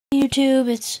YouTube,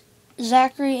 it's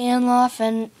Zachary Anloff,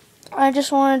 and I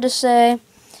just wanted to say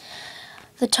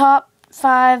the top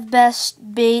 5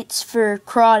 best baits for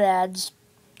crawdads.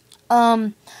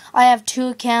 I have 2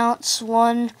 accounts.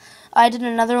 One, I did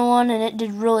another one and it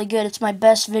did really good. It's my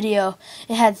best video.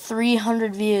 It had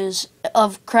 300 views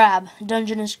of crab,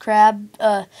 Dungeness crab,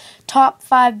 top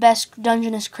 5 best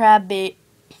Dungeness crab bait.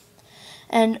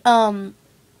 And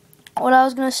what I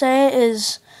was gonna say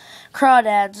is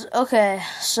crawdads. Okay,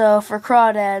 so for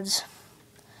crawdads,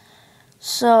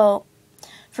 so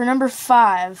for number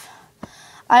 5,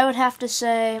 I would have to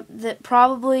say that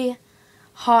probably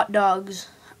hot dogs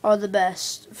are the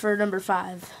best for number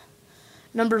 5.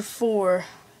 Number 4,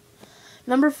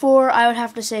 I would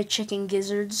have to say chicken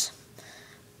gizzards.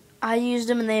 I used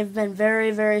them and they've been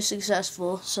very, very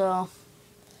successful. So,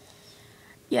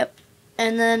 yep.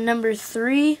 And then number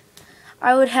 3,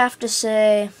 I would have to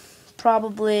say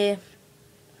probably,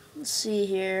 let's see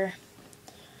here.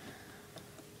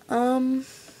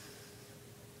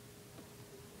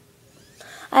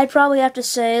 I'd probably have to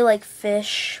say like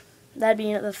fish. That'd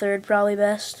be the 3rd probably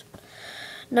best.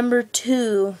 Number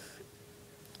 2,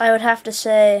 I would have to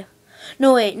say,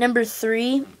 no wait, number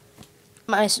 3,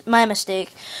 my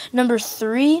mistake. Number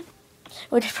 3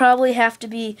 would probably have to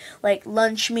be like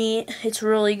lunch meat. It's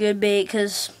really good bait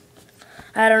because,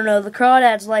 I don't know, the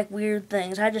crawdads like weird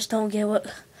things. I just don't get what,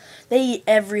 they eat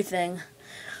everything.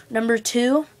 Number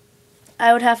 2,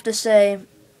 I would have to say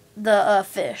the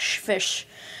fish.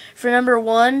 For number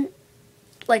 1,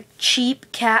 like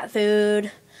cheap cat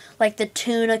food, like the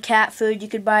tuna cat food you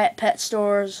could buy at pet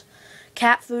stores.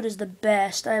 Cat food is the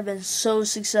best. I have been so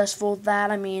successful with that.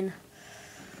 I mean,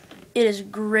 it is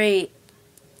great.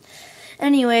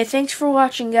 Anyway, thanks for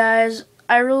watching, guys.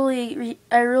 I really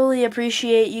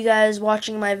appreciate you guys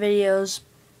watching my videos.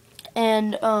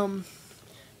 And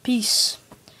peace.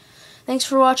 Thanks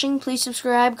for watching. Please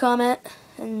subscribe, comment,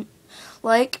 and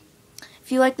like.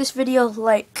 If you like this video,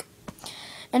 like.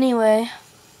 Anyway,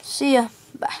 see ya.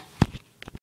 Bye.